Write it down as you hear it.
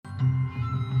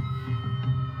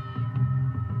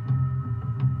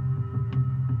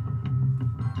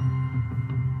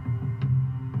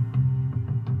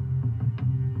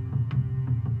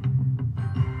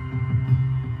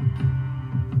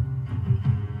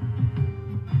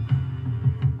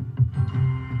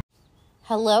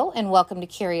Hello and welcome to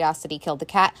Curiosity Killed the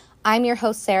Cat. I'm your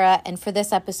host, Sarah, and for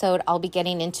this episode, I'll be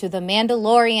getting into the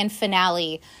Mandalorian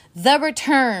finale, The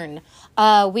Return.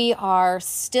 We are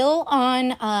still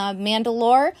on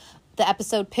Mandalore. The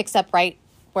episode picks up right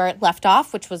where it left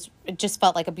off, it just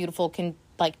felt like a beautiful, to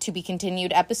be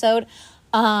continued episode.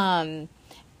 The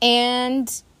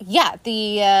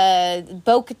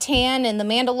Bo-Katan and the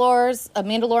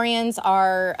Mandalorians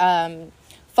are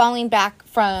falling back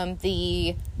from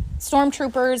the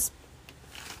stormtroopers,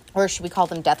 or should we call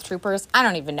them death troopers? I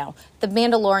don't even know. The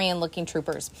Mandalorian looking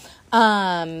troopers.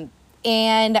 And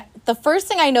the first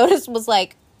thing I noticed was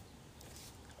like,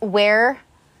 where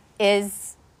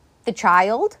is the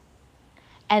child?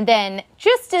 And then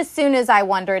just as soon as I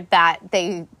wondered that,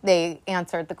 they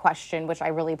answered the question, which I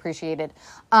really appreciated.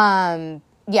 So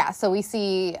we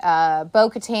see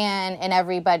Bo-Katan and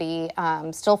everybody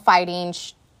still fighting,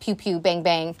 pew pew, bang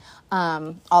bang,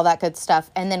 all that good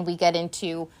stuff. And then we get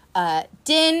into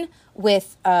Din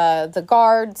with the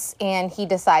guards, and he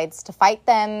decides to fight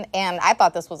them. And I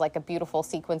thought this was like a beautiful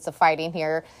sequence of fighting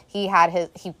here. He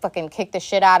fucking kicked the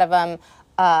shit out of him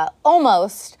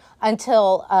almost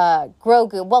until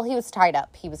Grogu, well, he was tied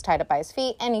up. He was tied up by his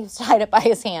feet, and he was tied up by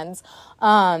his hands.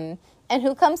 And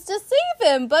who comes to save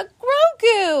him but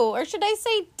Grogu? Or should I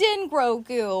say Din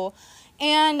Grogu?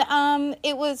 And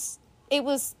it was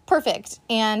perfect.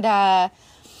 And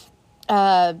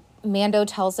Mando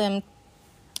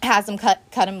has him cut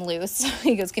him loose.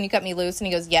 He goes, "Can you cut me loose?" And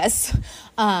he goes, "Yes."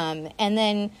 And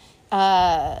then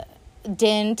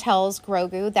Din tells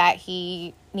Grogu that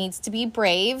he needs to be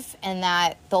brave and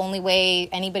that the only way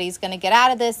anybody's going to get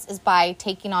out of this is by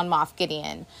taking on Moff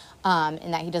Gideon,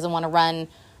 and that he doesn't want to run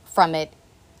from it.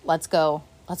 Let's go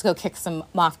kick some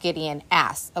Moff Gideon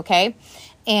ass, okay?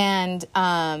 And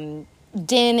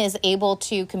Din is able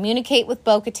to communicate with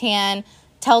Bo-Katan,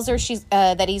 tells her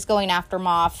that he's going after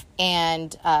Moff,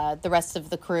 and the rest of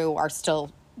the crew are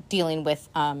still dealing with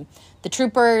the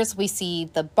troopers. We see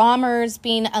the bombers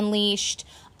being unleashed,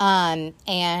 and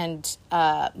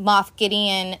Moff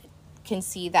Gideon can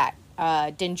see that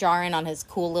Din Djarin on his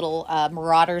cool little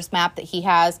Marauders map that he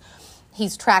has.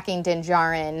 He's tracking Din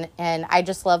Djarin, and I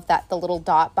just love that the little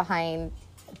dot behind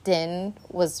Din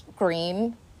was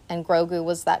green and Grogu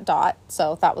was that dot.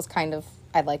 So that was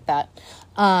I like that.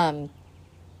 And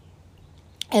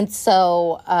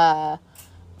so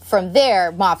from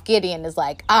there, Moff Gideon is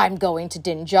like, "I'm going to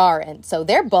Din Djarin." So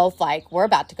they're both like, we're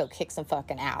about to go kick some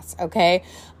fucking ass, okay?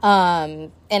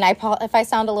 And if I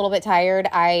sound a little bit tired,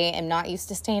 I am not used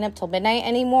to staying up till midnight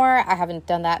anymore. I haven't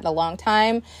done that in a long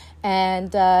time.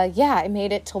 And I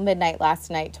made it till midnight last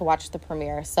night to watch the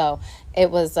premiere. So it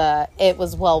was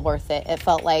well worth it. It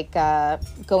felt like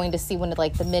going to see one of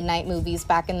like the midnight movies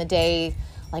back in the day,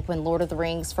 like when Lord of the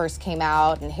Rings first came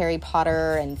out and Harry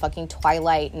Potter and fucking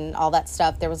Twilight and all that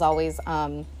stuff. There was always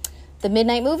the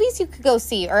midnight movies you could go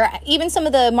see, or even some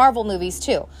of the Marvel movies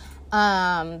too.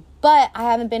 But I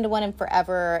haven't been to one in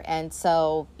forever. And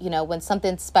so, when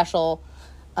something special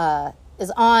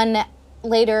is on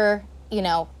later,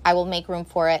 I will make room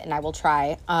for it and I will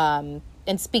try. And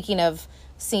speaking of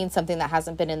seeing something that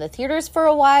hasn't been in the theaters for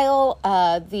a while,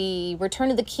 the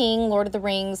Return of the King, Lord of the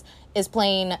Rings, is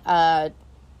playing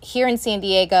here in San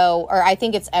Diego, or I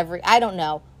think it's I don't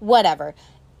know, whatever.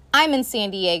 I'm in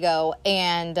San Diego,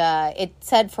 and it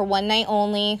said for one night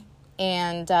only,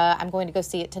 and I'm going to go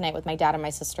see it tonight with my dad and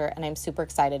my sister, and I'm super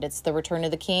excited. It's the Return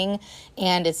of the King,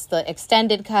 and it's the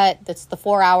extended cut. That's the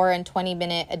 4-hour and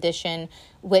 20-minute edition,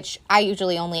 which I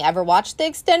usually only ever watch the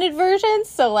extended version,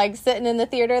 so like sitting in the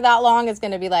theater that long is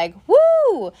going to be like,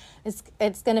 woo! It's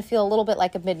going to feel a little bit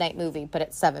like a midnight movie, but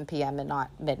it's 7 p.m. and not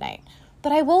midnight.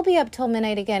 But I will be up till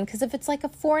midnight again, because if it's like a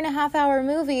 4.5-hour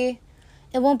movie,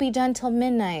 it won't be done till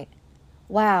midnight.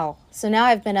 Wow. So now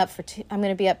I've been up I'm going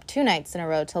to be up 2 nights in a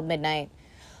row till midnight.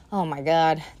 Oh my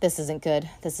God. This isn't good.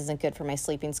 This isn't good for my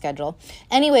sleeping schedule.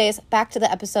 Anyways, back to the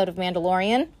episode of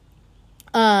Mandalorian.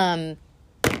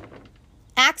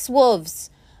 Axe Wolves.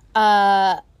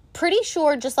 Pretty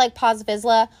sure, just like Paz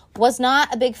Vizsla, was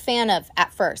not a big fan of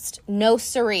at first. No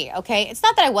siree, okay? It's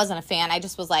not that I wasn't a fan. I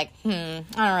just was like, I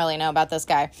don't really know about this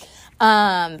guy.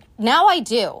 Now I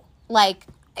do. Like,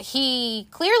 he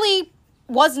clearly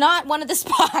was not one of the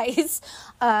spies.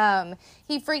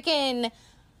 He freaking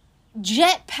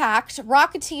jetpacked,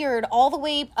 rocketeered all the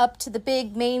way up to the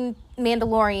big main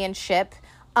Mandalorian ship.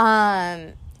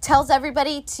 Tells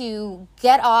everybody to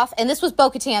get off. And this was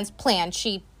Bo-Katan's plan.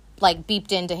 She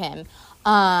beeped into him.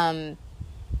 Hold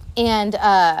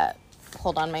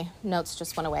on, my notes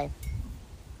just went away.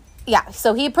 Yeah,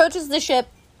 so he approaches the ship,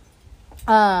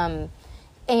 and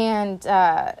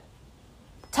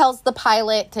tells the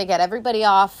pilot to get everybody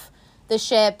off the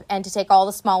ship and to take all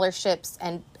the smaller ships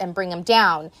and bring them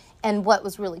down. And what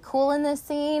was really cool in this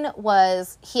scene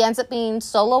was he ends up being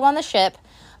solo on the ship.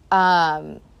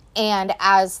 And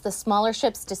as the smaller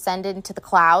ships descend into the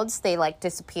clouds, they like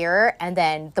disappear. And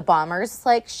then the bombers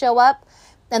like show up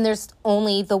and there's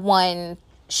only the one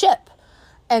ship.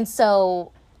 And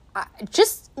so I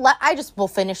just will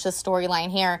finish the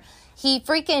storyline here. He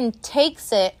freaking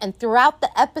takes it, and throughout the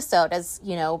episode, as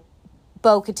you know,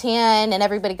 Bo-Katan and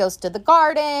everybody goes to the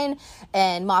garden,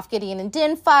 and Moff Gideon and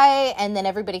Din fight, and then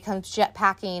everybody comes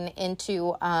jetpacking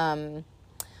into where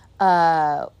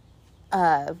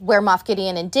Moff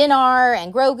Gideon and Din are,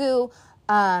 and Grogu.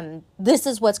 This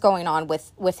is what's going on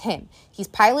with him. He's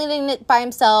piloting it by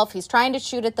himself. He's trying to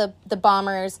shoot at the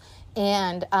bombers,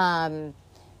 and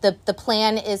the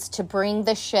plan is to bring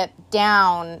the ship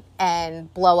down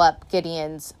and blow up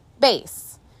Gideon's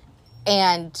base.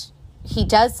 And he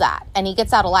does that, and he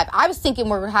gets out alive. I was thinking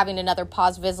we were having another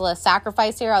Paz Vizsla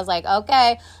sacrifice here. I was like,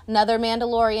 okay, another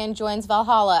Mandalorian joins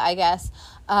Valhalla, I guess.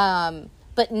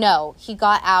 But no, he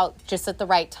got out just at the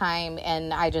right time,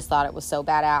 and I just thought it was so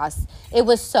badass. It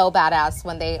was so badass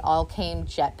when they all came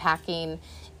jetpacking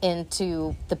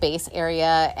into the base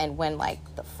area, and when, like,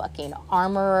 the fucking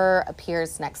armorer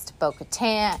appears next to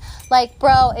Bo-Katan. Like,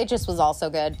 bro, it just was all so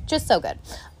good. Just so good.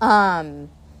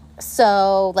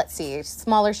 So, let's see.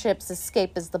 Smaller ships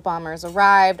escape as the bombers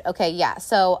arrived. Okay, yeah.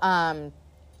 So,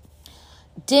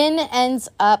 Din ends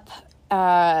up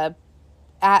at,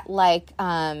 like,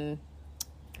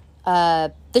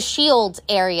 the shield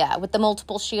area with the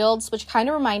multiple shields, which kind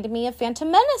of reminded me of Phantom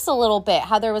Menace a little bit.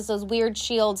 How there was those weird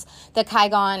shields that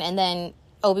Qui-Gon and then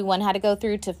Obi-Wan had to go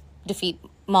through to defeat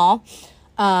Maul.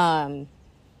 And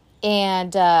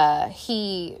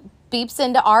he beeps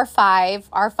into R5.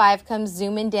 R5 comes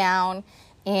zooming down,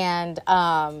 and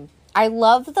I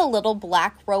love the little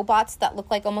black robots that look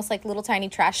like almost like little tiny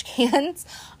trash cans.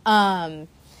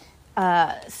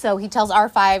 So he tells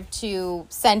R5 to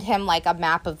send him like a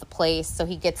map of the place, so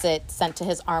he gets it sent to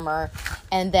his armor,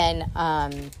 and then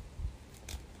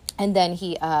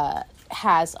he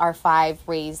has R5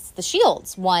 raise the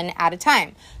shields one at a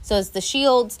time. So as the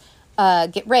shields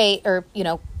get ready, or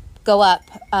go up,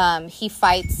 he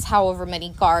fights however many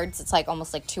guards. It's like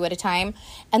almost like two at a time.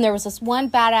 And there was this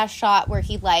one badass shot where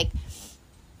he like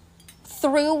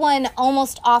threw one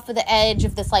almost off of the edge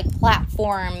of this like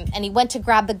platform, and he went to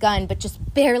grab the gun but just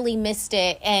barely missed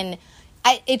it. And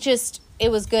it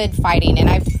was good fighting. And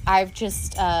I've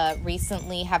just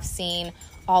recently have seen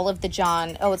all of the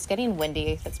it's getting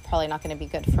windy. That's probably not going to be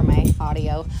good for my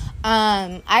audio.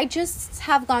 I just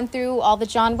have gone through all the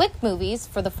John Wick movies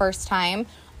for the first time.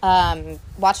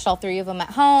 Watched all three of them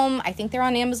at home. I think they're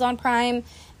on Amazon Prime,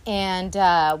 and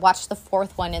watched the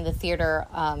fourth one in the theater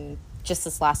just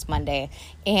this last Monday.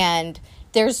 And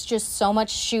there's just so much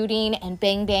shooting and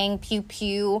bang bang, pew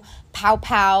pew, pow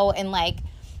pow, and like,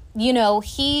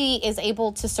 he is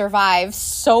able to survive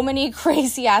so many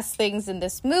crazy ass things in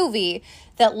this movie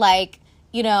that like,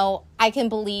 I can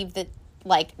believe that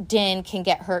like Din can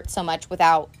get hurt so much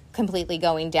without completely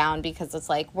going down, because it's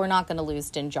like, we're not going to lose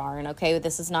Din Djarin, okay?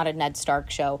 This is not a Ned Stark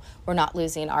show. We're not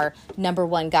losing our number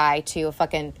one guy to a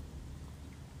fucking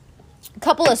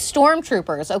couple of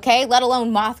stormtroopers, okay? Let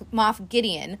alone Moff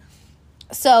Gideon.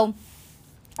 So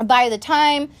by the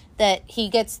time that he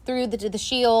gets through the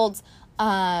shields,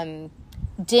 Din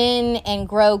and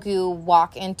Grogu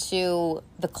walk into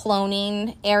the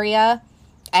cloning area,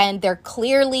 and they're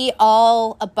clearly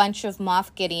all a bunch of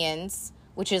Moff Gideons,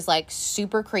 which is like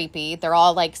super creepy. They're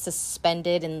all like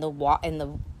suspended in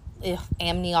the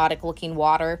amniotic looking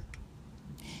water.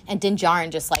 And Din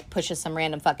Djarin just like pushes some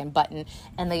random fucking button,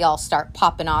 and they all start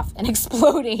popping off and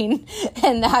exploding.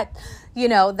 And that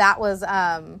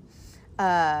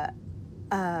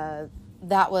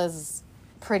was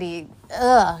pretty,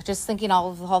 just thinking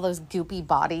all those goopy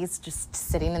bodies just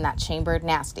sitting in that chamber,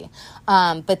 nasty.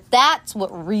 But that's what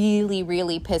really,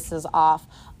 really pisses off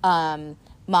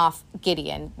Moff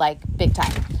Gideon, like big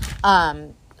time.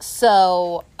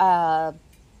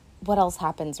 What else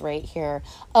happens right here?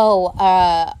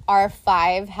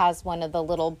 R5 has one of the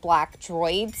little black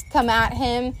droids come at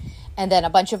him, and then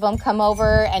a bunch of them come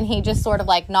over, and he just sort of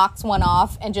like knocks one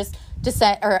off and just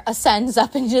ascends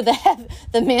up into the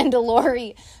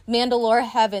Mandalore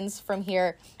heavens from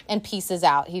here and pieces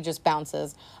out. He just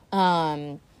bounces.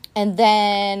 And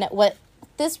then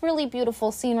this really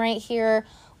beautiful scene right here,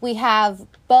 we have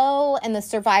Bo and the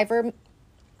survivor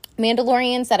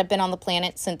Mandalorians that have been on the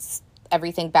planet since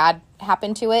everything bad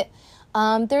happened to it.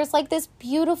 there's like this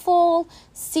beautiful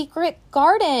secret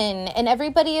garden, and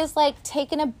everybody is like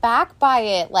taken aback by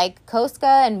it. Like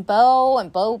Koska and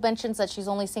Bo mentions that she's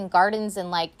only seen gardens in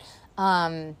like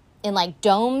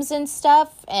domes and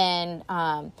stuff. And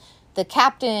the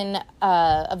captain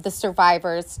of the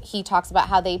survivors, he talks about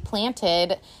how they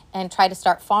planted and tried to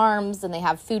start farms, and they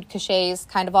have food caches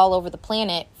kind of all over the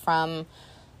planet from,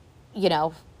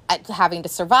 having to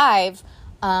survive.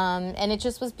 And it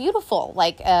just was beautiful.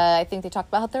 Like, I think they talked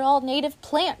about how they're all native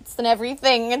plants and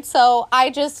everything. And so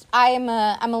I'm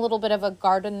a little bit of a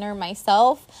gardener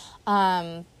myself.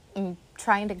 I'm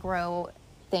trying to grow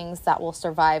things that will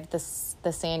survive the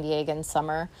San Diegan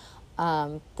summer,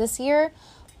 this year.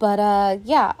 But,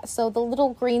 so the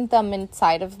little green thumb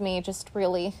inside of me just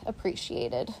really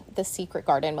appreciated the secret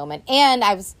garden moment. And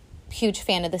I was a huge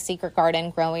fan of the secret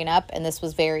garden growing up. And this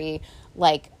was very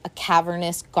like a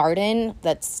cavernous garden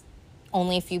that's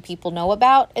only a few people know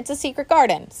about. It's a secret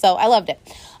garden. So I loved it.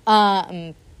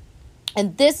 And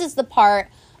this is the part,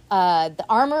 the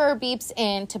armorer beeps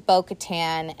in to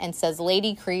Bo-Katan and says,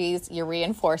 Lady Kryze, your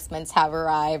reinforcements have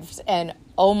arrived. And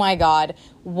oh my God,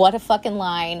 what a fucking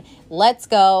line. Let's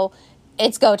go.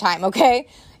 It's go time, okay?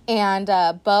 And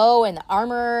Bo and the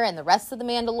armorer and the rest of the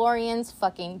Mandalorians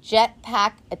fucking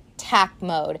jetpack attack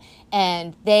mode.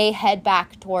 And they head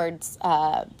back towards,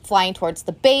 flying towards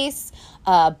the base.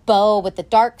 Bo with the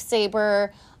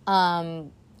darksaber,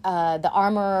 the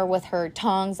armorer with her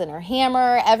tongs and her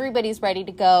hammer. Everybody's ready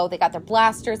to go. They got their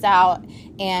blasters out.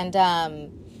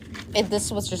 And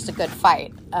this was just a good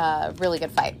fight. Really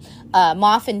good fight.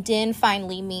 Moff and Din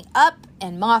finally meet up.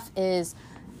 And Moff is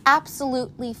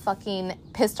absolutely fucking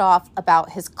pissed off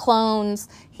about his clones.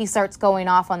 He starts going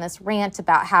off on this rant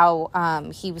about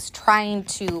how he was trying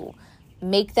to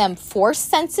make them force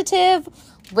sensitive,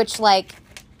 which, like,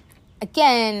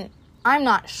 again, I'm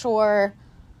not sure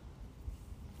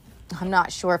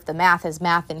if the math is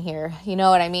math in here. You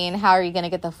know what I mean? How are you going to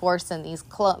get the force in these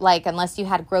unless you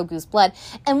had Grogu's blood?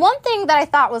 And one thing that I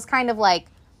thought was kind of like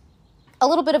a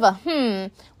little bit of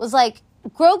a was like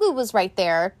Grogu was right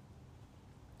there.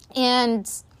 And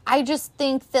I just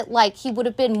think that, like, he would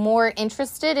have been more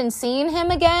interested in seeing him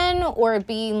again, or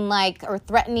being like, or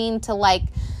threatening to like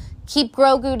keep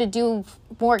Grogu to do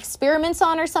more experiments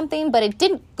on or something, but it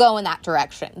didn't go in that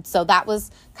direction. So that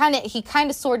was he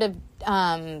sort of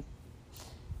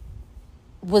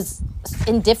was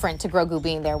indifferent to Grogu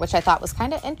being there, which I thought was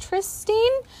kind of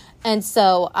interesting. And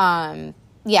so,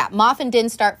 Moff and Din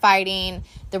start fighting.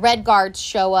 The Red Guards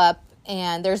show up,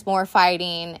 and there's more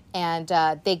fighting, and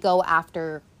they go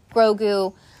after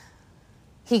Grogu.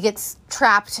 He gets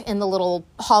trapped in the little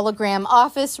hologram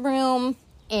office room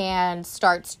and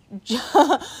starts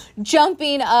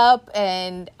jumping up,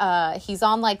 and he's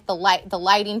on like the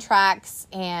lighting tracks,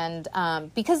 and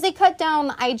because they cut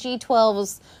down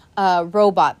IG-12's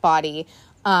robot body,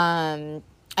 and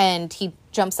he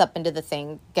jumps up into the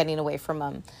thing, getting away from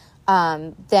him.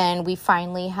 Then we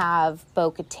finally have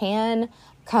Bo-Katan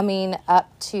coming up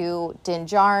to Din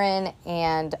Djarin,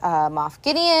 and Moff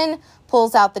Gideon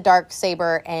pulls out the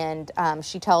darksaber, and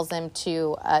she tells him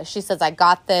to, she says, I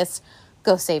got this,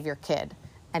 go save your kid.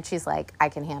 And she's like, I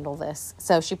can handle this.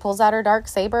 So she pulls out her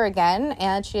darksaber again,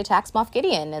 and she attacks Moff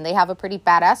Gideon, and they have a pretty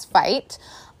badass fight.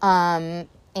 Hold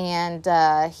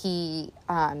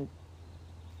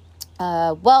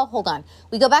on.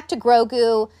 We go back to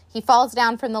Grogu. He falls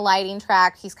down from the lighting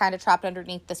track. He's kind of trapped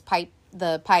underneath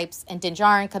the pipes, and Din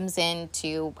Djarin comes in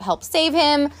to help save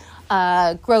him.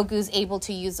 Grogu's able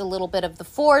to use a little bit of the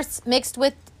Force mixed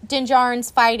with Din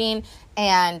Djarin's fighting,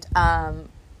 and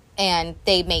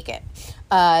they make it.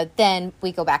 Then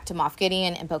we go back to Moff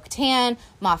Gideon and Bo-Katan.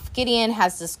 Moff Gideon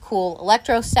has this cool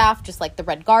electro staff, just like the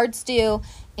Red Guards do,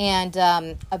 and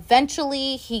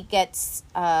eventually he gets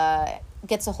a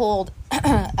hold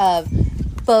of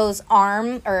Bo's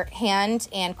arm or hand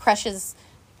and crushes.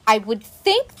 I would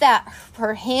think that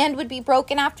her hand would be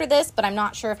broken after this, but I'm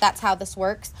not sure if that's how this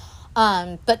works.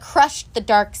 But crushed the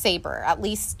darksaber, at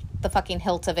least the fucking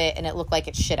hilt of it, and it looked like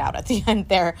it shit out at the end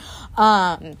there.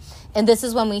 And this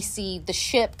is when we see the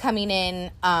ship coming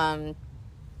in.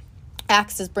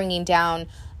 Axe is bringing down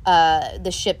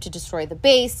the ship to destroy the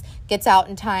base, gets out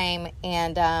in time,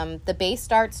 and the base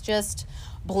starts just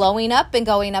blowing up and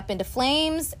going up into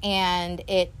flames, and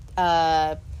it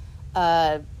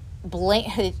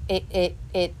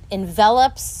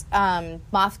envelops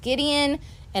Moff Gideon,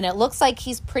 and it looks like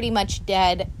he's pretty much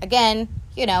dead. Again,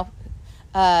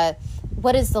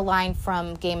 what is the line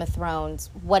from Game of Thrones?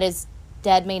 What is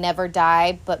dead may never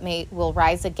die, but will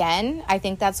rise again. I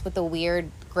think that's what the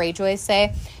weird Greyjoys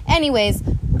say. Anyways,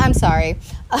 I'm sorry.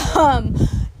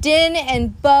 Din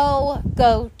and Bo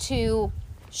go to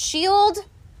shield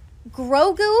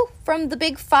Grogu from the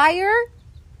big fire.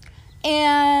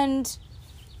 And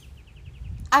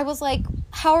I was like,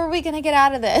 how are we going to get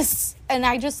out of this? And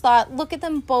I just thought, look at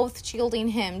them both shielding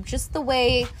him just the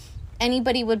way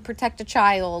anybody would protect a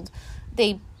child.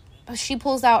 She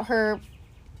pulls out her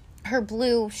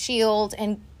blue shield,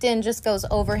 and Din just goes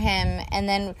over him. And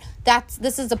then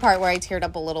this is the part where I teared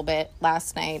up a little bit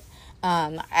last night.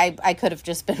 I could have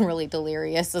just been really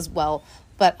delirious as well.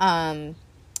 But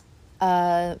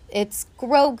it's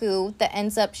Grogu that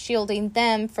ends up shielding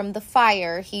them from the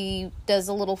fire. He does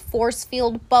a little force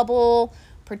field bubble,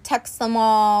 protects them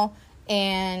all,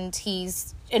 and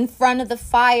he's in front of the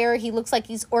fire. He looks like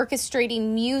he's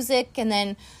orchestrating music, and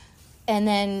then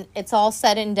it's all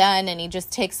said and done, and he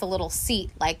just takes a little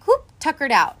seat, like, whoop,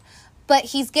 tuckered out. But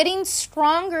he's getting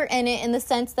stronger in it, in the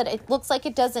sense that it looks like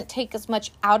it doesn't take as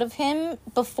much out of him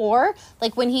before.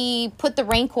 Like, when he put the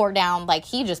Rancor down, like,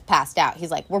 he just passed out.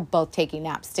 He's like, we're both taking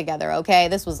naps together, okay?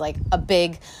 This was, like, a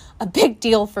big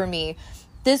deal for me.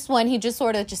 This one, he just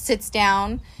sort of just sits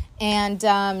down, and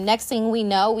next thing we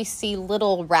know, we see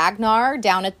little Ragnar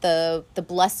down at the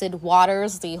blessed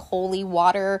waters, the holy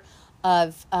water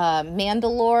of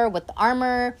Mandalore, with the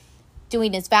armor,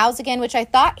 doing his vows again, which I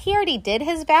thought he already did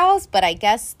his vows, but I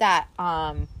guess that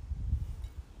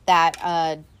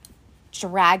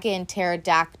dragon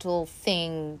pterodactyl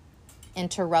thing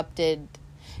interrupted.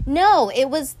 No, it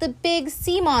was the big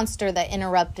sea monster that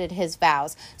interrupted his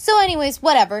vows. So anyways,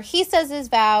 whatever. He says his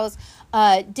vows.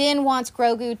 Din wants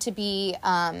Grogu to be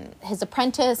his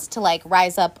apprentice, to like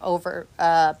rise up over,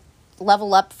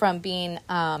 level up from being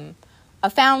a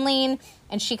foundling.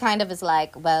 And she kind of is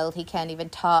like, well, he can't even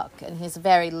talk, and he's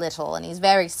very little, and he's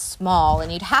very small, and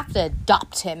you'd have to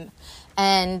adopt him.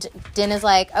 And Din is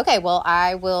like, okay, well,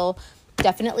 I will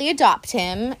definitely adopt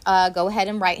him. Go ahead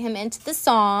and write him into the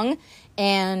song.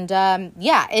 And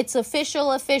yeah, it's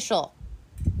official.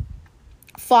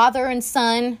 Father and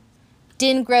son,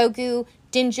 Din Grogu,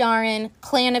 Din Djarin,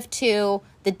 clan of two,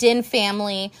 the Din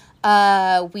family.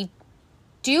 We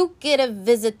do get to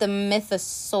visit the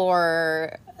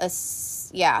mythosaur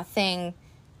thing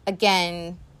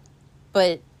again,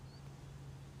 but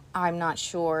I'm not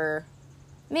sure.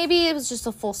 Maybe it was just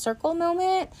a full circle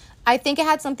moment. I think it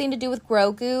had something to do with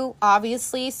Grogu,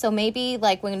 obviously. So maybe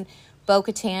like when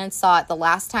Bo-Katan saw it the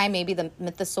last time, maybe the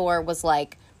mythosaur was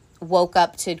like woke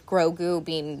up to Grogu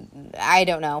being, I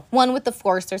don't know, one with the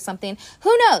Force or something.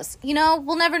 Who knows? You know,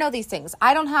 we'll never know these things.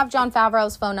 I don't have Jon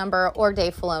Favreau's phone number or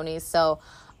Dave Filoni's, so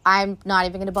I'm not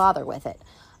even going to bother with it.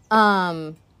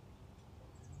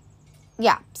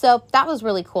 Yeah, so that was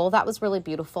really cool. That was really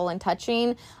beautiful and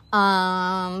touching.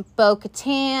 Bo-Katan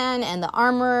and the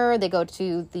armor, they go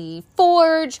to the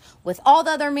forge with all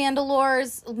the other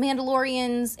Mandalorians,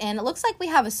 and it looks like we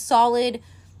have a solid,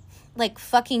 like,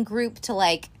 fucking group to,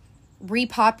 like,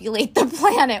 repopulate the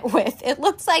planet with. It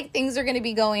looks like things are going to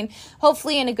be going,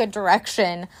 hopefully, in a good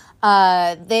direction.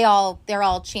 They're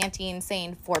all chanting,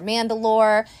 saying, for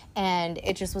Mandalore, and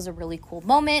it just was a really cool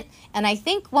moment. And I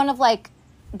think one of, like,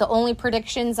 the only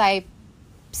predictions I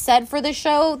said for the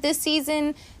show this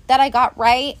season that I got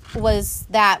right was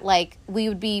that, like, we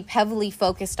would be heavily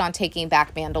focused on taking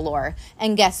back Mandalore.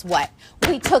 And guess what?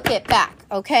 We took it back,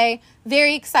 okay?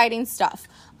 Very exciting stuff.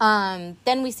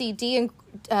 Then we see Din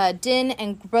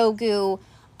and Grogu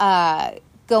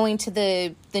going to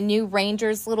the new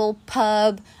Rangers little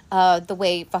pub. The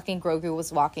way fucking Grogu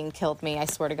was walking killed me, I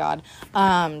swear to God.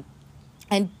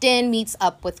 And Din meets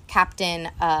up with Captain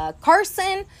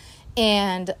Carson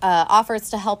and offers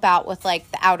to help out with,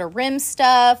 like, the Outer Rim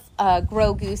stuff.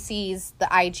 Grogu sees the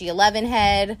IG-11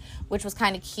 head, which was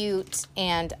kind of cute.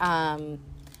 And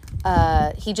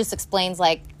he just explains,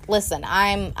 like, listen,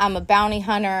 I'm a bounty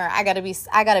hunter. I gotta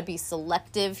be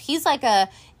selective. He's like an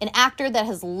actor that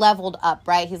has leveled up,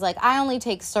 right? He's like, I only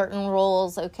take certain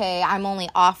roles, okay? I'm only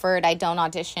offered. I don't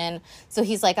audition. So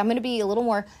he's like, I'm going to be a little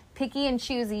more picky and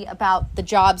choosy about the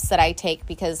jobs that I take,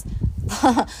 because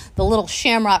the little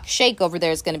Shamrock Shake over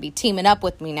there is going to be teaming up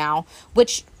with me now,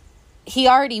 which he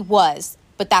already was,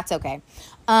 but that's okay.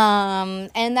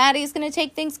 And that he's going to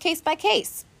take things case by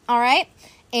case, all right?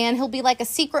 And he'll be like a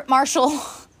secret marshal,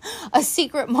 a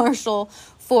secret marshal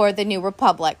for the New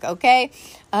Republic, okay?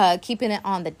 Keeping it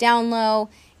on the down low.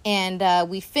 And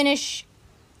we finish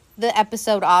the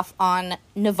episode off on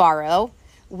Navarro.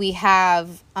 We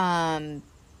have Din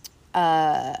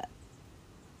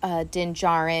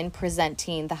Djarin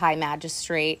presenting the High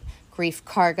Magistrate Grief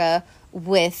Karga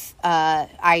with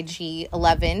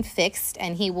IG-11 fixed,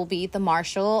 and he will be the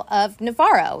Marshal of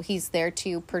Navarro. He's there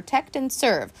to protect and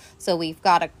serve. So we've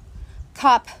got a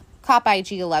cop Cop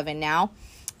IG-11 now,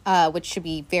 which should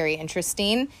be very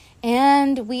interesting.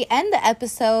 And we end the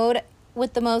episode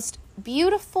with the most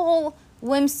beautiful,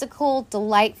 whimsical,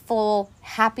 delightful,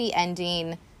 happy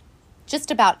ending just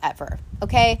about ever,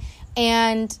 okay?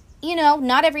 And, you know,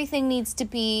 not everything needs to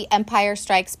be Empire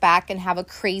Strikes Back and have a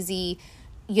crazy,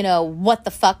 you know, what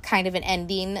the fuck kind of an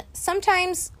ending.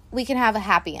 Sometimes we can have a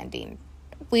happy ending.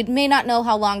 We may not know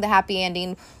how long the happy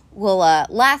ending will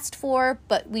last for,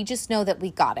 but we just know that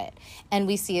we got it. And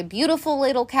we see a beautiful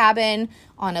little cabin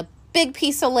on a big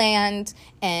piece of land,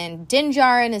 and Din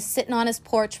Djarin is sitting on his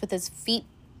porch with his feet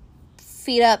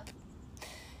up,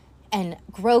 and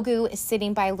Grogu is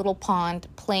sitting by a little pond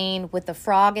playing with the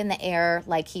frog in the air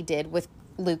like he did with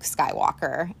Luke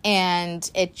Skywalker. And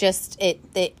it just, it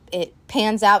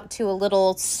pans out to a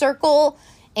little circle,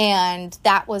 and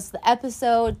that was the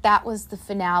episode. That was the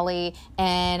finale,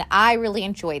 and I really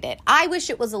enjoyed it. I wish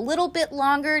it was a little bit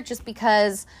longer, just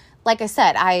because, like I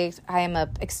said, I am a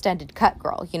extended cut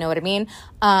girl, you know what I mean?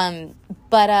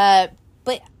 But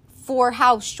for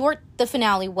how short the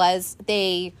finale was,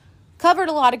 they covered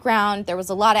a lot of ground. There was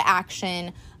a lot of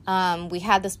action. We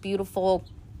had this beautiful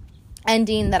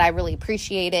ending that I really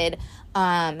appreciated.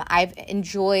 I've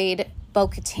enjoyed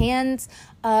Bo-Katan's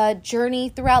journey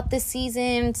throughout this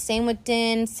season. Same with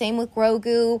Din, same with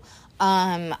Grogu.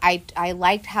 I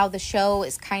liked how the show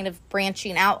is kind of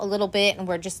branching out a little bit, and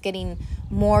we're just getting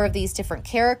more of these different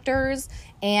characters.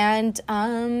 And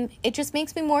it just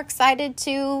makes me more excited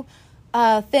to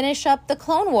finish up the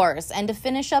Clone Wars and to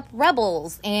finish up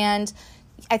Rebels. And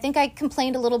I think I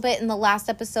complained a little bit in the last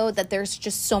episode that there's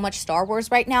just so much Star Wars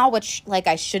right now, which, like,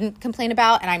 I shouldn't complain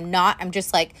about, and I'm not. I'm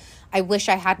just like, I wish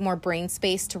I had more brain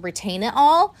space to retain it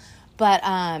all. But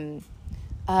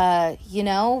you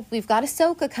know, we've got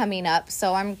Ahsoka coming up,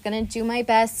 so I'm gonna do my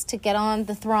best to get on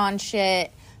the Thrawn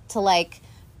shit, to, like,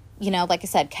 you know, like I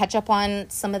said, catch up on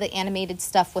some of the animated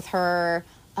stuff with her.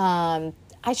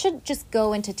 I should just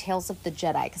go into Tales of the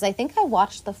Jedi, because I think I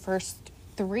watched the first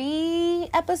 3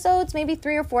 episodes, maybe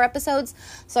 3 or 4 episodes.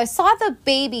 So I saw the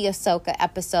baby Ahsoka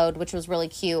episode, which was really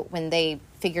cute when they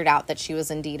figured out that she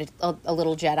was indeed a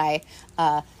little Jedi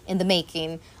in the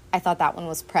making. I thought that one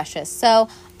was precious. So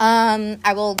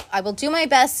I will do my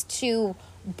best to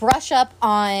brush up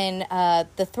on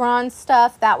the Thrawn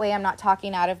stuff. That way I'm not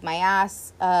talking out of my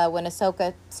ass when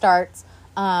Ahsoka starts.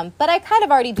 But I kind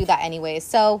of already do that anyway,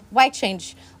 so why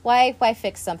change? Why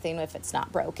fix something if it's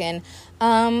not broken?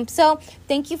 So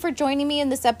thank you for joining me in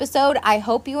this episode. I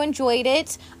hope you enjoyed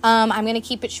it. I'm going to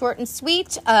keep it short and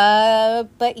sweet.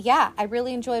 But yeah, I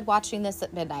really enjoyed watching this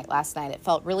at midnight last night. It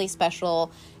felt really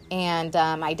special. And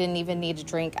I didn't even need to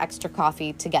drink extra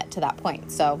coffee to get to that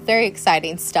point. So very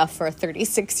exciting stuff for a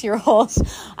 36-year-old.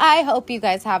 I hope you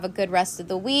guys have a good rest of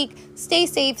the week. Stay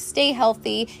safe, stay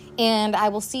healthy, and I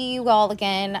will see you all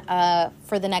again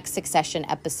for the next Succession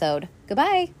episode.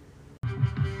 Goodbye.